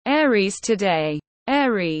Aries today.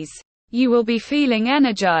 Aries. You will be feeling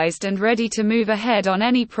energized and ready to move ahead on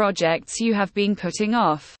any projects you have been putting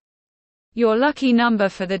off. Your lucky number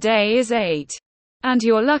for the day is 8. And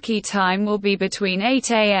your lucky time will be between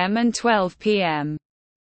 8 a.m. and 12 p.m.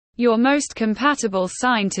 Your most compatible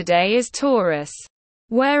sign today is Taurus.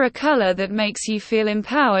 Wear a color that makes you feel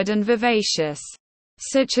empowered and vivacious,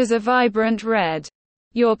 such as a vibrant red.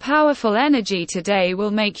 Your powerful energy today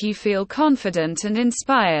will make you feel confident and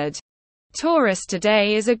inspired. Taurus,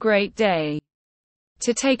 today is a great day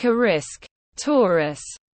to take a risk. Taurus.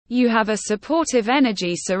 You have a supportive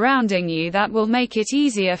energy surrounding you that will make it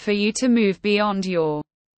easier for you to move beyond your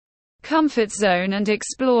comfort zone and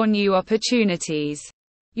explore new opportunities.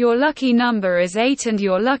 Your lucky number is 8 and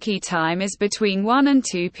your lucky time is between 1 and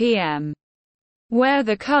 2 p.m. Wear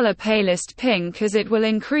the color palest pink as it will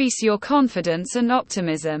increase your confidence and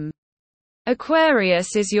optimism.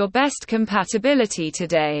 Aquarius is your best compatibility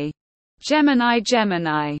today. Gemini.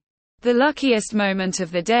 The luckiest moment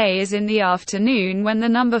of the day is in the afternoon when the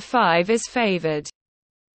number 5 is favored.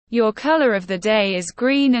 Your color of the day is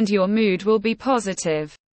green and your mood will be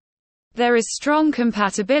positive. There is strong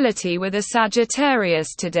compatibility with a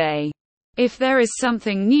Sagittarius today. If there is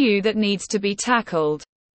something new that needs to be tackled,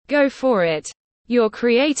 go for it. Your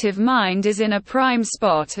creative mind is in a prime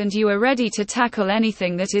spot and you are ready to tackle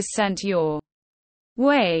anything that is sent your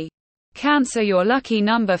way. Cancer. Your lucky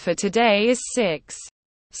number for today is 6.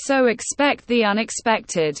 So expect the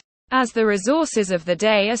unexpected, as the resources of the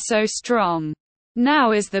day are so strong.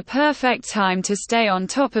 Now is the perfect time to stay on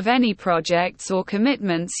top of any projects or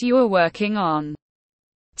commitments you are working on.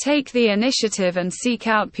 Take the initiative and seek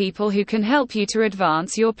out people who can help you to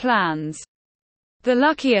advance your plans. The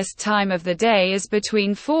luckiest time of the day is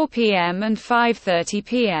between 4 p.m. and 5:30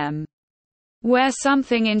 p.m. Wear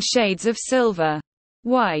something in shades of silver,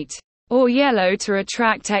 white, or yellow to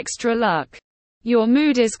attract extra luck. Your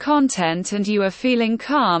mood is content and you are feeling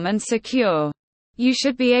calm and secure. You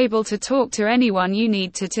should be able to talk to anyone you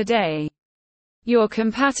need to today. Your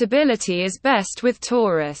compatibility is best with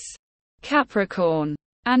Taurus, Capricorn,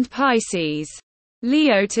 and Pisces.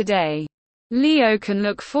 Leo today. Leo can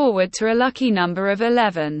look forward to a lucky number of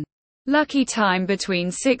 11. Lucky time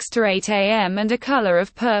between 6 to 8 a.m. and a color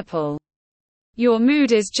of purple. Your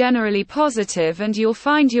mood is generally positive and you'll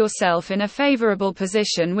find yourself in a favorable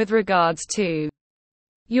position with regards to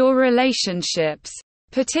your relationships,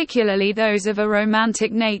 particularly those of a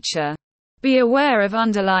romantic nature. Be aware of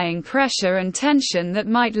underlying pressure and tension that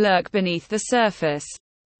might lurk beneath the surface.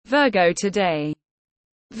 Virgo today.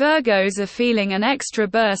 Virgos are feeling an extra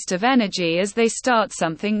burst of energy as they start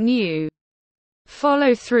something new.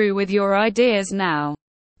 Follow through with your ideas now,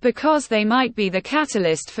 because they might be the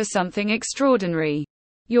catalyst for something extraordinary.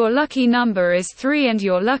 Your lucky number is 3 and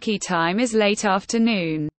your lucky time is late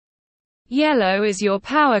afternoon. Yellow is your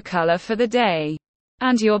power color for the day.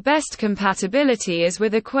 And your best compatibility is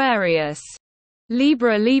with Aquarius.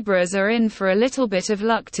 Libras are in for a little bit of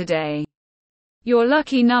luck today. Your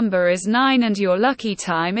lucky number is 9 and your lucky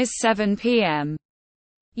time is 7 p.m.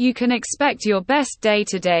 You can expect your best day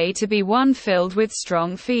today to be one filled with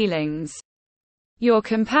strong feelings. Your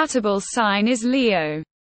compatible sign is Leo.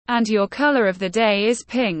 And your color of the day is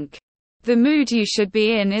pink. The mood you should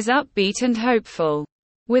be in is upbeat and hopeful,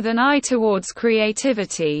 with an eye towards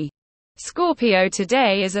creativity. Scorpio.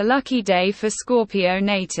 Today is a lucky day for Scorpio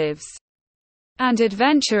natives. And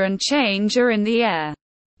adventure and change are in the air.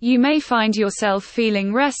 You may find yourself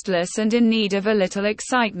feeling restless and in need of a little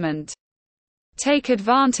excitement. Take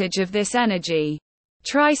advantage of this energy.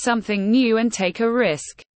 Try something new and take a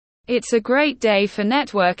risk. It's a great day for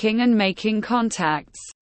networking and making contacts.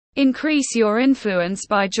 Increase your influence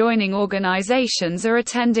by joining organizations or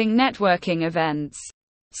attending networking events.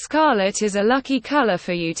 Scarlet is a lucky color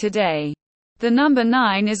for you today. The number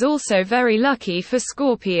 9 is also very lucky for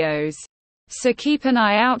Scorpios. So keep an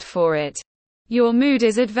eye out for it. Your mood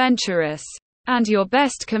is adventurous. And your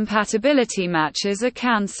best compatibility matches are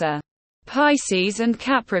Cancer, Pisces and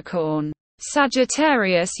Capricorn.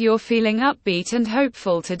 Sagittarius. You're feeling upbeat and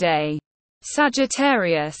hopeful today.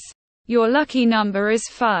 Sagittarius. Your lucky number is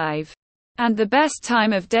 5. And the best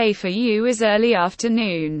time of day for you is early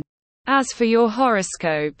afternoon. As for your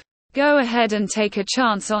horoscope, go ahead and take a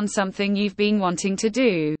chance on something you've been wanting to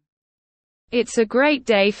do. It's a great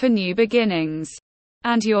day for new beginnings.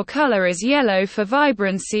 And your color is yellow for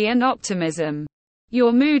vibrancy and optimism.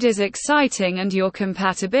 Your mood is exciting and your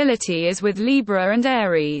compatibility is with Libra and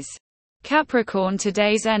Aries. Capricorn.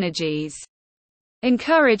 Today's energies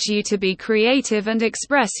encourage you to be creative and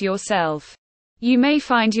express yourself. You may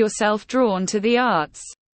find yourself drawn to the arts,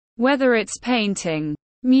 whether it's painting,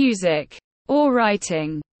 music, or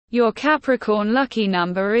writing. Your Capricorn lucky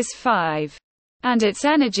number is 5. And its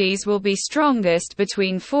energies will be strongest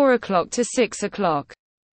between 4 o'clock to 6 o'clock.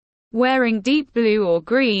 Wearing deep blue or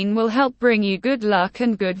green will help bring you good luck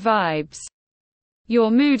and good vibes.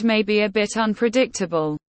 Your mood may be a bit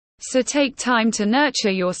unpredictable. So take time to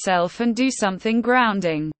nurture yourself and do something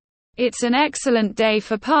grounding. It's an excellent day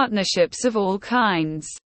for partnerships of all kinds,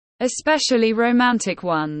 especially romantic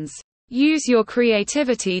ones. Use your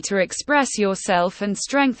creativity to express yourself and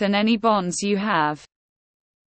strengthen any bonds you have.